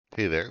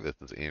Hey there, this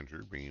is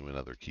Andrew bringing you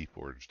another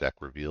Keyforge deck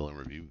reveal and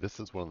review. This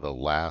is one of the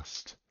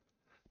last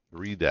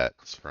 3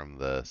 decks from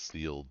the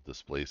sealed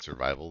display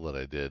survival that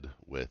I did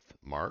with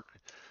Mark.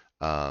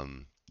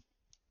 Um,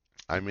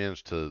 I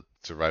managed to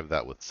survive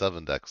that with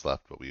 7 decks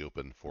left, but we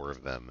opened 4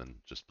 of them and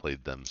just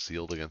played them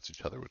sealed against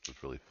each other, which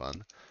was really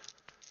fun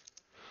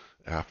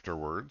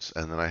afterwards.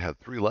 And then I had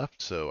 3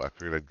 left, so I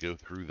figured I'd go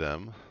through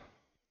them.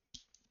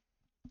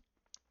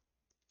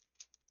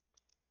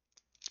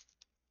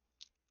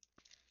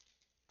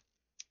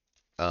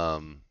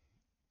 Um,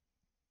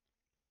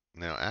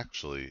 Now,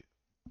 actually,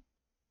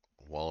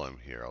 while I'm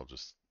here, I'll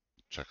just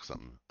check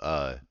something.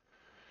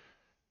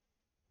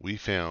 We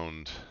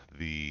found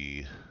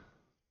the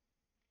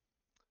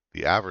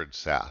average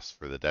SAS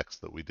for the decks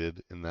that we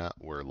did in that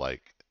were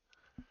like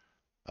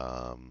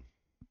um,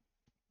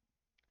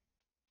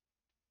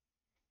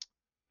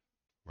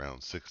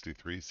 around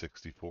 63,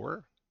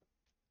 64.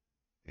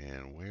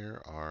 And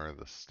where are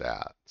the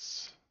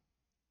stats?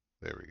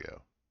 There we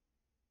go.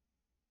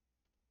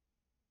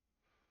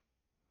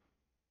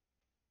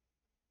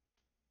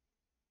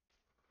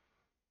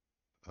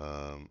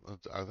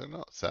 Are there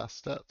not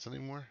SAS stats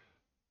anymore?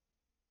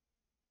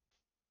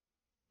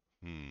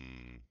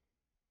 Hmm.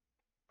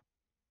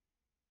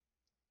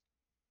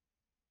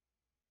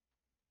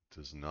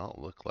 Does not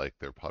look like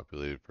they're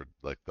populated for,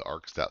 like the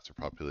ARC stats are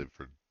populated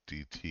for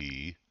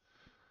DT.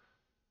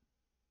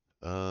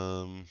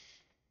 Um,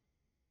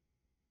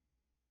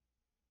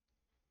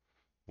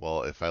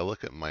 well, if I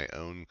look at my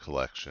own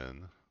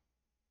collection,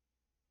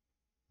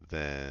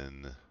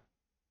 then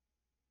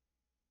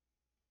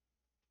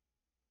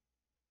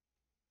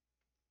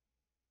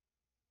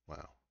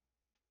wow.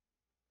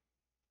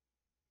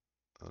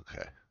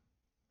 Okay.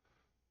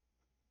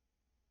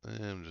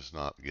 I'm just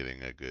not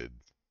getting a good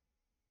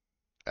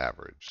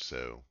average.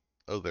 So,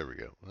 oh, there we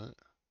go. What?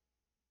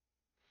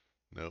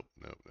 Nope,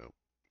 nope, nope.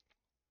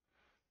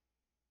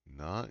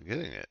 Not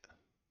getting it.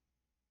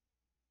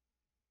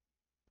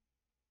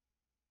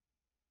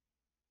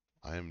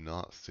 I am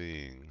not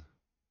seeing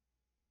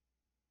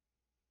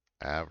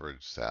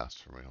average SAS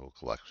for my whole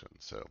collection.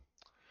 So,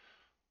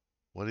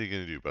 what are you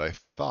going to do? But I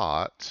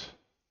thought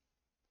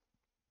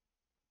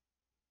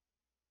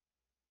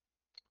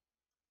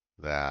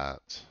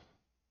that.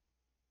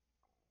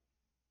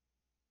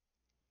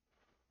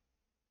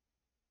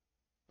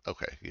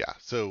 Okay, yeah.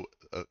 So,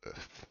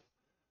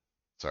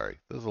 sorry.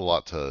 There's a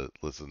lot to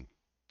listen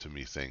to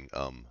me saying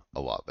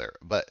a lot there.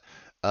 But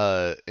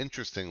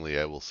interestingly,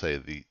 I will say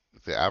the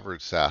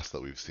average SAS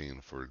that we've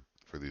seen for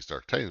these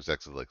Dark Titans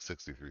decks is like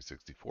 63,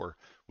 64,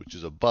 which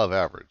is above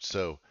average.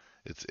 So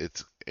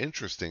it's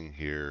interesting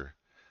here.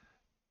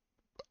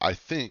 I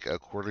think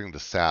according to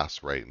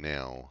SAS right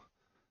now,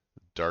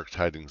 Dark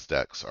Tidings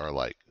decks are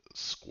like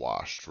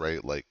squashed,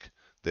 right? Like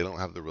they don't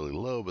have the really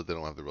low, but they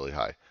don't have the really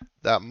high.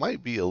 That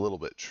might be a little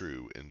bit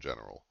true in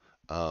general.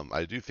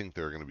 I do think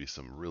there are going to be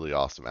some really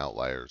awesome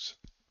outliers,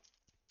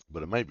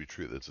 but it might be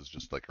true this is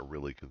just like a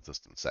really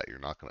consistent set. You're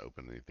not going to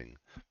open anything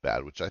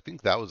bad, which I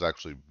think that was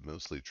actually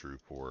mostly true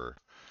for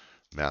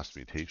Mass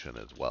Mutation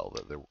as well.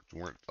 That there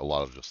weren't a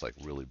lot of just like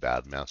really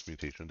bad Mass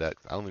Mutation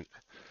decks. I don't think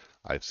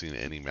I've seen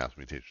any Mass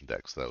Mutation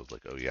decks that I was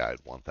like, oh yeah,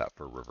 I'd want that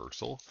for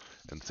reversal.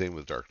 And same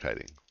with Dark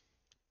Tiding.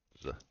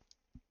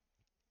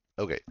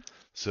 Okay,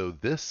 so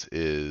this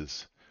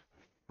is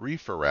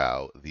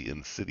Referao the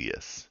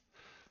Insidious.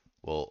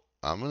 Well,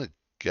 I'm going to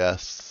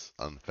guess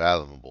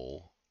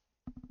Unfathomable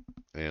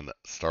and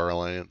Star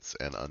Alliance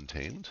and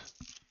Untamed.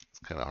 It's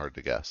kind of hard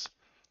to guess.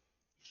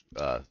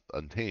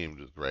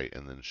 Untamed is right,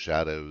 and then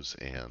Shadows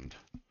and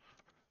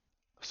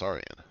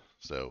Saurian.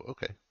 So,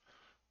 okay,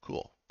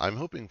 cool. I'm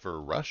hoping for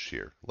a rush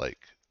here, like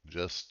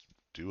just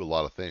do a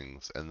lot of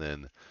things, and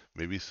then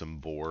maybe some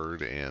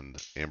board and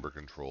Amber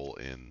Control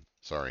in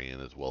Saurian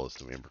as well as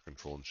some Amber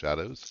Control in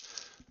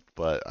Shadows.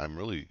 But I'm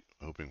really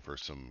hoping for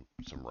some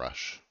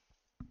rush.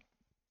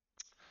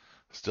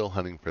 Still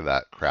hunting for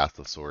that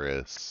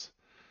Crathosaurus,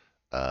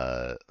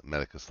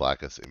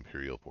 Medicus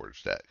Imperial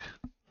Forge deck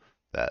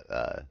that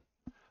a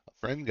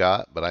friend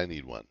got, but I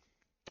need one.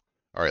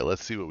 All right,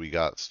 let's see what we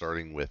got.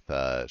 Starting with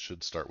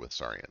should start with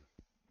Saurian.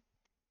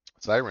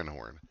 Siren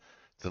Horn.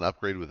 It's an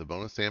upgrade with a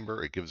bonus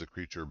amber. It gives a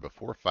creature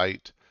before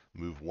fight.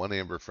 Move 1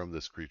 amber from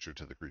this creature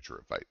to the creature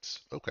it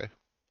fights. Okay.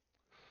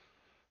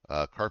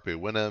 Carpe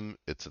Winnem,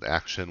 it's an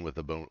action with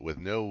with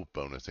no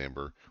bonus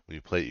amber. When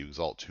you play it, you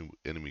exalt 2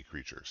 enemy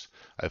creatures.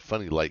 I have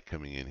funny light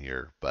coming in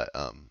here, but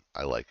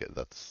I like it.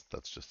 That's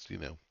just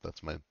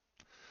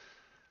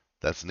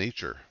that's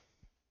nature.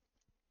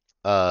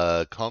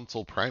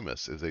 Consul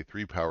Primus is a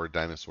 3-powered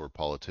dinosaur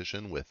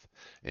politician with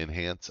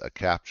enhance a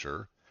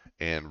capture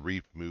and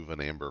remove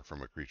an amber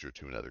from a creature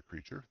to another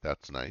creature.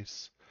 That's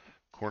nice.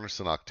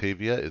 Cornison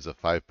Octavia is a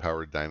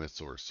 5-powered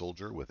dinosaur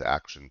soldier with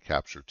action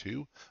capture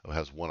 2. Oh, it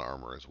has 1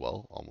 armor as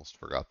well. Almost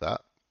forgot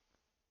that.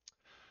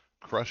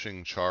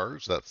 Crushing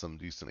Charge, that's some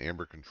decent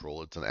amber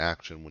control. It's an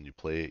action. When you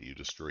play it, you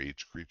destroy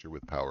each creature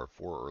with power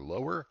 4 or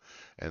lower,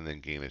 and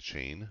then gain a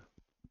chain.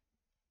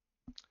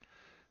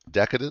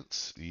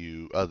 Decadence,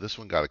 this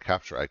one got a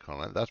capture icon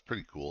on it. That's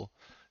pretty cool.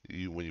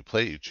 When you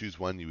play it, you choose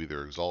one. You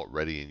either exalt,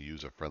 ready, and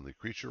use a friendly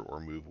creature, or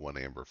move one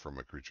amber from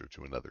a creature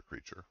to another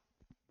creature.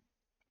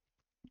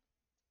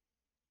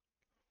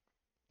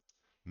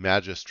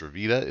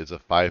 Magistravita is a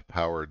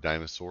 5-power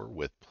dinosaur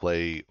with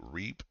play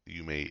Reap.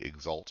 You may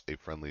exalt a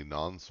friendly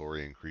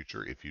non-saurian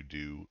creature. If you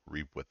do,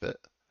 Reap with it.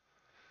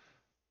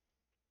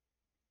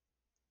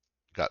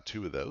 Got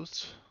 2 of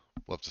those.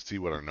 We'll have to see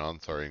what our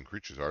non-saurian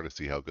creatures are to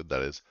see how good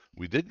that is.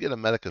 We did get a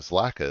Medicus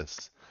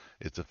Lacus.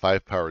 It's a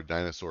 5-power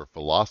dinosaur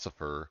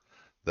philosopher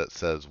that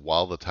says,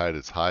 while the tide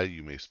is high,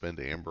 you may spend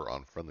amber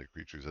on friendly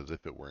creatures as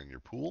if it were in your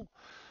pool.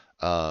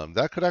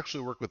 That could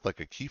actually work with like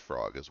a key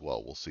frog as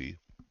well. We'll see.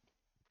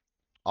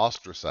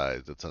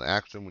 Ostracize. It's an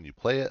action when you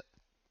play it.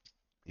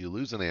 You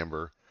lose an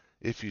amber.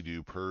 If you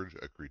do, purge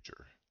a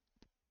creature.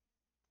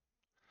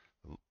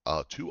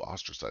 2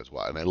 ostracize.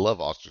 Wow, and I love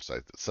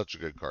ostracize. It's such a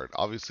good card.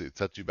 Obviously, it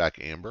sets you back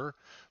amber,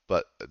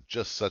 but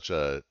just such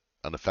an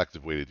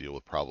effective way to deal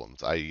with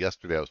problems.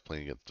 Yesterday I was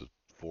playing against a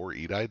 4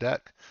 Edai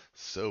deck,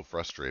 so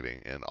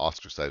frustrating, and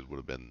ostracize would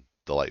have been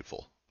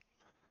delightful.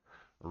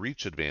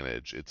 Reach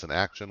advantage. It's an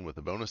action with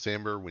a bonus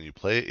amber. When you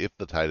play it, if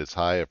the tide is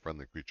high, a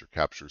friendly creature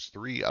captures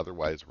 3.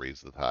 Otherwise,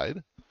 raise the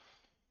tide.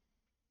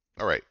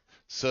 All right.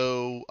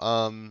 So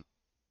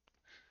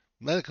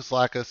Medicus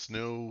Lacus,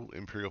 no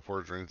Imperial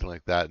Forge or anything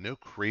like that. No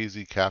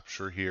crazy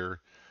capture here.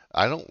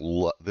 I don't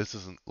love. This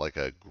isn't like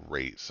a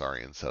great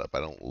Saurian setup. I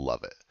don't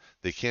love it.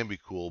 They can be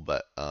cool,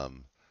 but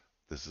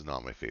this is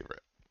not my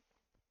favorite.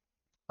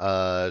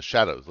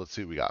 Shadows. Let's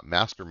see what we got.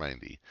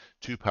 Mastermindy.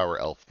 2-power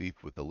elf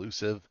thief with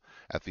elusive.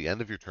 At the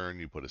end of your turn,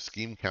 you put a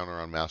scheme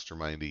counter on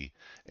Mastermindy,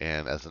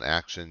 and as an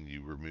action,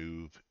 you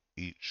remove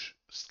each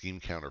scheme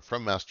counter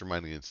from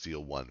Masterminding and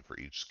steal 1 for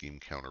each scheme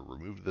counter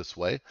removed this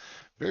way.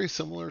 Very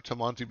similar to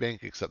Monty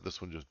Bank, except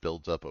this one just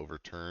builds up over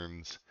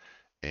turns,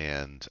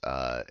 and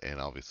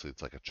obviously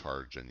it's like a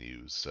charge and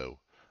use, so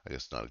I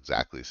guess not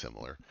exactly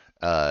similar.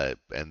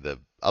 And the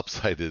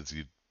upside is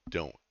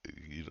don't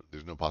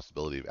there's no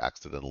possibility of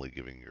accidentally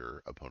giving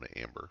your opponent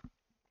amber.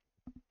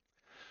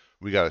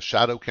 We got a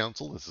Shadow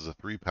Council. This is a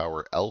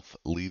 3-power elf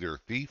leader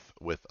thief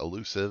with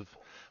elusive.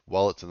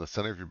 While it's in the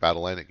center of your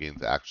battle line, it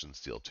gains action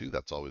steal 2.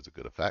 That's always a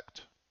good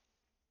effect.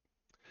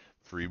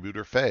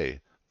 Freebooter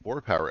Fae,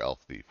 4-power elf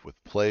thief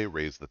with play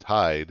raise the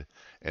tide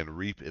and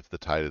reap if the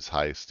tide is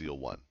high, steal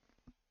 1.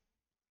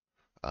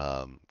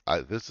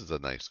 This is a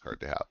nice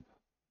card to have.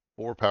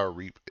 4-power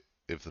reap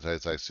if the tide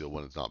is high, steal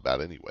 1 is not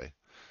bad anyway.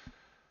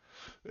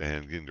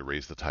 And getting to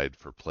raise the tide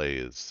for play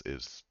is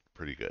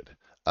pretty good.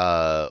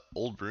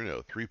 Old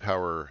Bruno,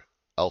 3-power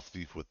elf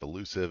thief with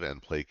elusive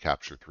and play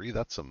capture 3.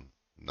 That's some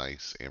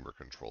nice amber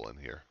control in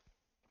here.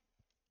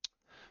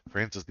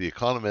 Francis the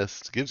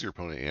Economist gives your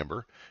opponent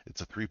amber.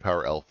 It's a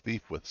 3-power elf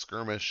thief with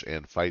skirmish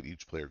and fight.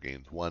 Each player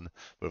gains 1.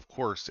 But of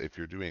course, if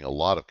you're doing a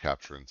lot of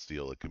capture and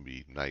steal, it can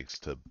be nice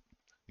to,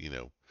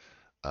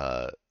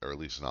 or at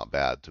least not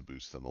bad to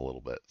boost them a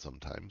little bit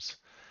sometimes.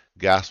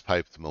 Gas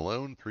Pipes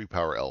Malone,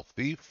 3-power elf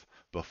thief.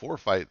 Before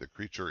fight, the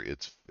creature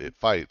it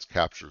fights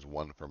captures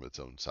 1 from its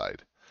own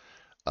side.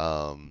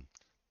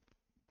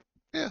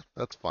 Yeah,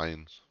 that's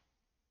fine.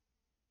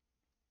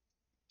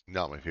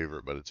 Not my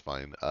favorite, but it's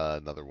fine.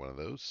 Another one of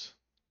those.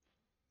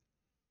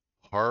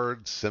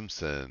 Hard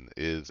Simpson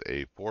is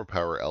a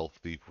 4-power elf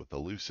thief with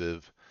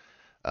elusive.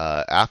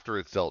 After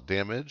it's dealt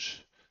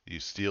damage, you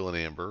steal an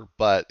amber,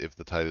 but if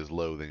the tide is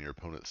low, then your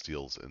opponent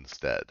steals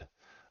instead.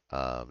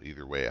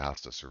 Either way, it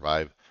has to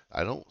survive.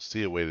 I don't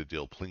see a way to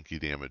deal plinky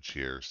damage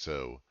here,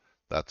 so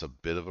that's a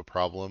bit of a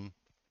problem.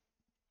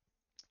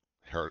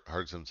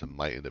 Hard Simpson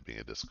might end up being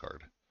a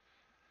discard.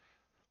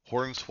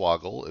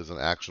 Hornswoggle is an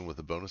action with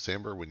a bonus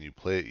amber. When you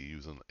play it, you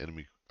use an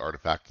enemy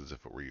artifact as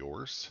if it were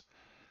yours.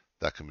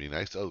 That can be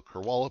nice. Oh,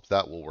 Kerwallop,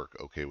 that will work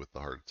okay with the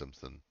Hard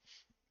Simpson.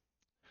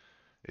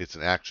 It's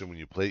an action when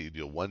you play it, you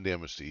deal 1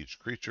 damage to each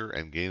creature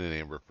and gain an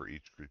amber for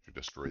each creature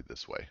destroyed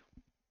this way.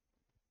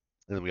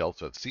 And then we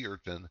also have Sea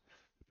Urchin.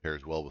 It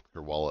pairs well with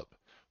Kerwallop.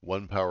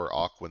 1-power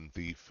Aquan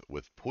Thief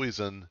with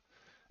poison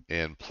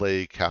and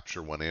play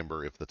capture 1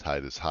 amber. If the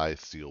tide is high,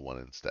 steal 1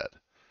 instead.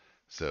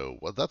 So,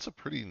 well, that's a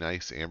pretty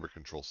nice amber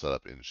control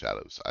setup in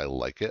Shadows. I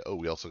like it. Oh,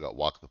 we also got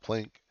Walk the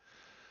Plank.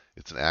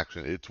 It's an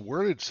action. It's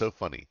worded so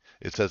funny.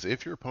 It says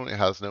if your opponent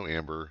has no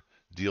amber,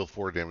 deal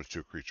 4 damage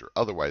to a creature.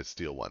 Otherwise,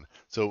 steal 1.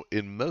 So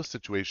in most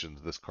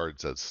situations, this card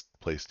says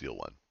play steal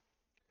 1.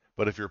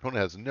 But if your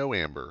opponent has no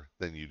amber,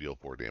 then you deal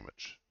 4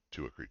 damage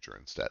to a creature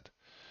instead,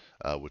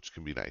 which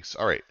can be nice.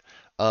 All right.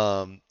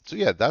 So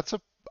yeah,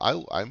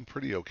 I'm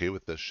pretty okay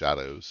with the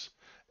Shadows.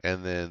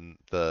 And then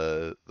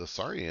the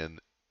Saurian,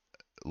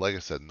 like I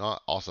said,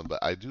 not awesome, but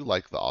I do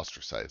like the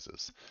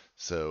ostracizes.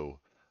 So,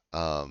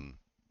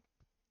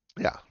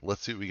 yeah,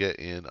 let's see what we get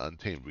in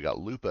Untamed. We got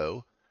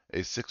Lupo, a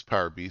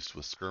 6-power beast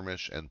with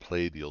skirmish and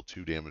play, deal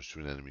 2 damage to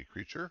an enemy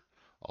creature.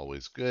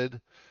 Always good.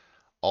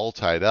 All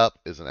Tied Up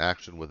is an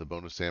action with a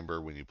bonus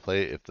amber. When you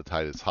play it, if the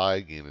tide is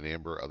high, gain an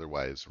amber,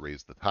 otherwise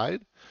raise the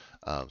tide.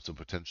 So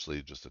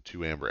potentially just a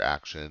 2 amber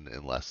action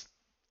unless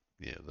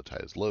the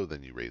tide is low,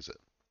 then you raise it.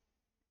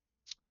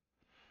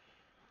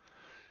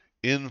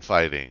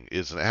 Infighting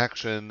is an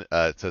action.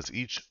 It says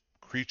each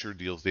creature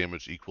deals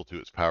damage equal to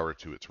its power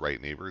to its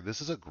right neighbor.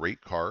 This is a great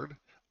card.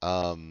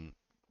 Um,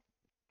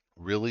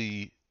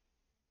 really,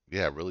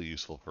 yeah, really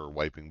useful for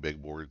wiping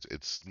big boards.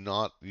 It's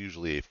not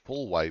usually a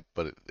full wipe,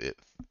 but it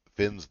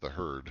thins the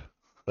herd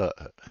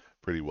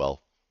pretty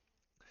well.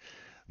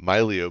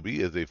 Myleobe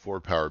is a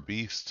 4-power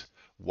beast.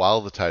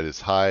 While the tide is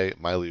high,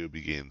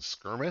 Myleobe gains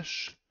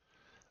skirmish.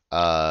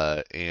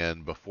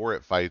 And before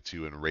it fights,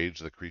 you enrage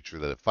the creature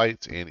that it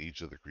fights and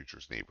each of the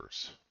creature's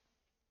neighbors.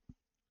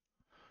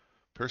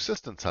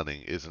 Persistence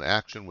hunting is an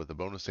action with a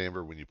bonus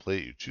amber. When you play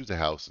it, you choose a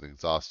house and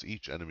exhaust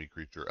each enemy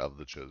creature of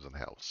the chosen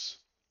house.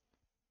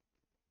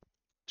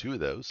 2 of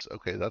those.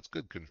 Okay, that's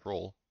good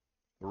control.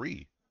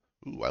 3.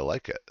 Ooh, I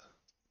like it.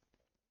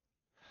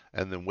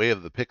 And then Way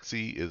of the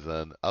Pixie is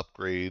an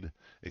upgrade.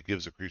 It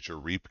gives a creature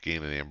Reap,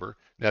 gain an amber.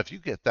 Now, if you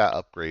get that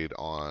upgrade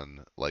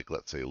on, like,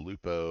 let's say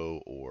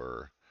Lupo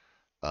or,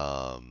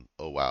 oh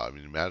wow, I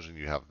mean, imagine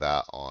you have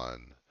that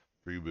on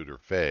Freeboot or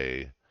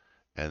Fae,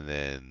 and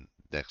then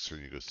next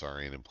turn you go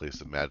Saurian in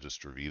place of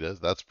Magistra Vitas.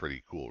 That's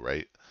pretty cool,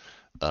 right?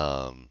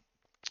 Um,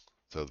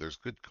 so there's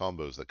good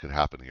combos that could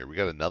happen here. We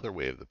got another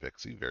Way of the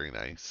Pixie, very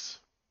nice.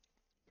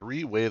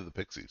 3 Way of the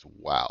Pixies,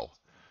 wow.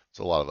 It's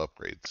a lot of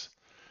upgrades.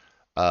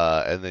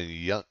 And then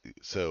young,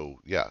 so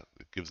yeah,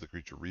 it gives the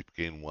creature Reap,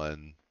 gain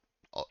 1.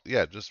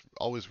 Yeah, just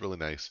always really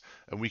nice.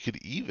 And we could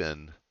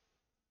even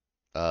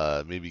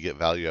maybe get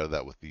value out of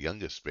that with the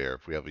youngest bear.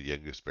 If we have a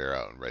youngest bear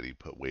out and ready,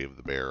 put Wave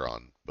the Bear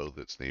on both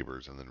its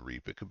neighbors and then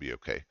Reap. It could be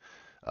okay.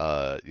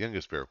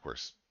 Youngest bear, of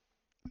course,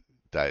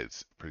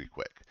 dies pretty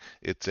quick.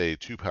 It's a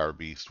 2-power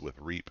beast with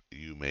Reap.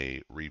 You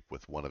may Reap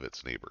with one of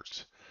its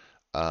neighbors.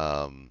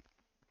 Um,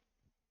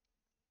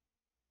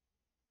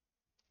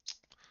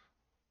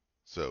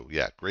 so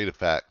yeah, great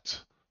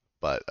effect,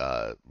 but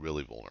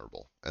really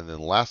vulnerable. And then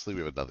lastly,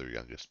 we have another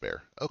youngest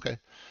bear. Okay,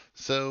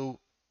 so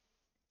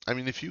I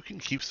mean, if you can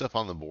keep stuff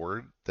on the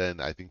board, then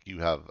I think you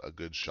have a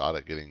good shot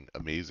at getting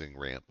amazing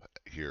ramp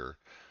here.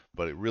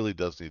 But it really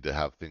does need to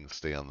have things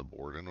stay on the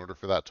board in order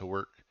for that to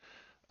work.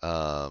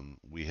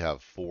 We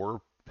have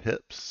 4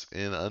 pips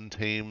in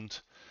Untamed.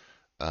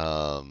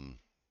 Um,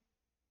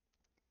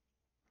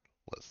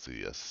 let's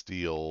see, a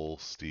steel,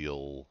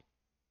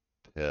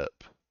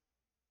 pip,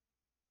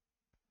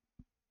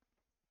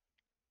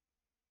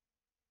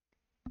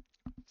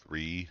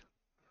 3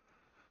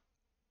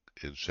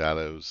 in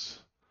Shadows,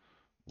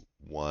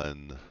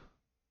 1,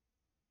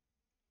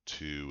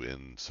 2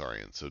 in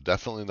Saurian. So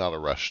definitely not a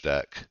rush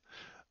deck.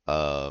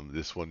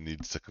 This one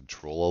needs to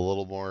control a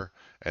little more,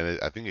 and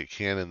I think it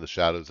can in the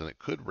Shadows, and it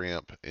could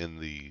ramp in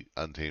the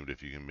Untamed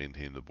if you can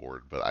maintain the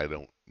board. But I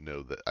don't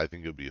know that. I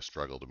think it would be a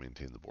struggle to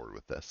maintain the board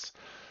with this.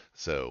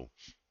 So,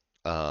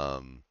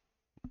 um,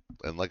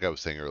 and like I was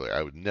saying earlier,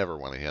 I would never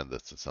want to hand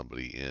this to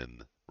somebody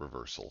in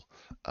reversal,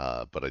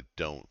 but I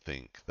don't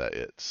think that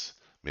it's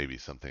maybe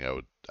something I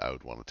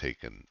would want to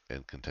take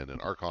and contend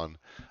in Archon.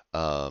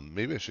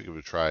 Maybe I should give it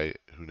a try.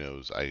 Who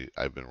knows?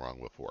 I've been wrong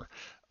before.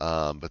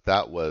 But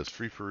that was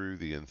Free Faru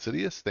the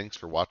Insidious. Thanks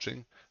for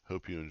watching.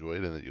 Hope you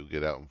enjoyed and that you'll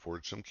get out and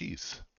forge some keys.